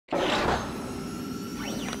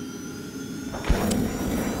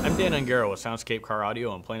Dan Ungaro with Soundscape Car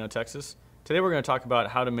Audio in Plano, Texas. Today we're going to talk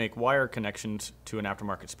about how to make wire connections to an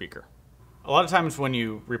aftermarket speaker. A lot of times when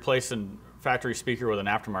you replace a factory speaker with an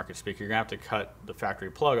aftermarket speaker, you're going to have to cut the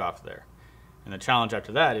factory plug off there. And the challenge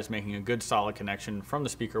after that is making a good solid connection from the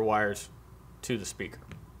speaker wires to the speaker.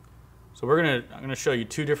 So I'm going to show you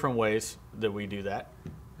two different ways that we do that.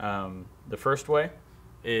 The first way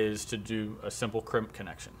is to do a simple crimp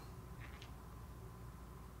connection.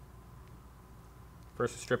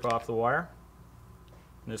 First, strip off the wire.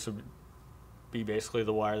 And this would be basically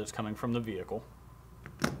the wire that's coming from the vehicle.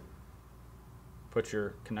 Put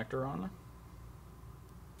your connector on there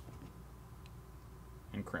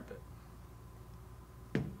and crimp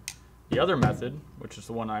it. The other method, which is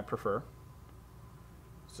the one I prefer,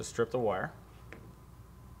 is to strip the wire.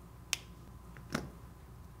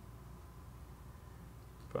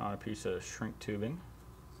 Put on a piece of shrink tubing.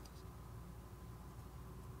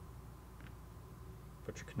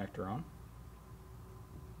 Put your connector on.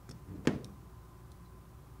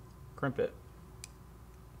 Crimp it.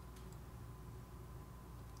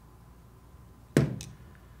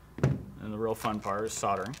 And the real fun part is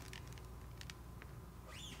soldering.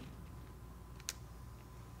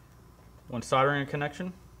 When soldering a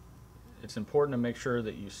connection, it's important to make sure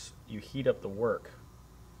that you heat up the work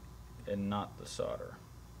and not the solder.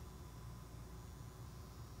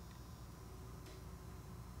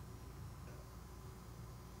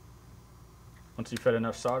 Once you've fed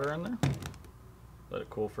enough solder in there, let it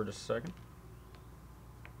cool for just a second.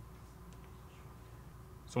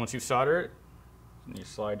 So once you solder it, you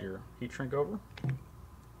slide your heat shrink over,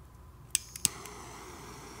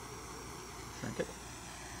 shrink it.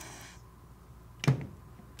 And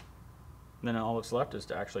then all that's left is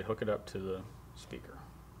to actually hook it up to the speaker.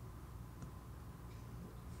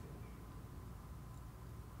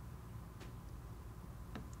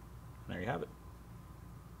 And there you have it.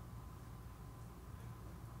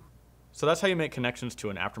 So that's how you make connections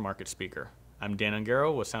to an aftermarket speaker. I'm Dan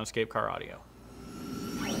Ungaro with Soundscape Car Audio.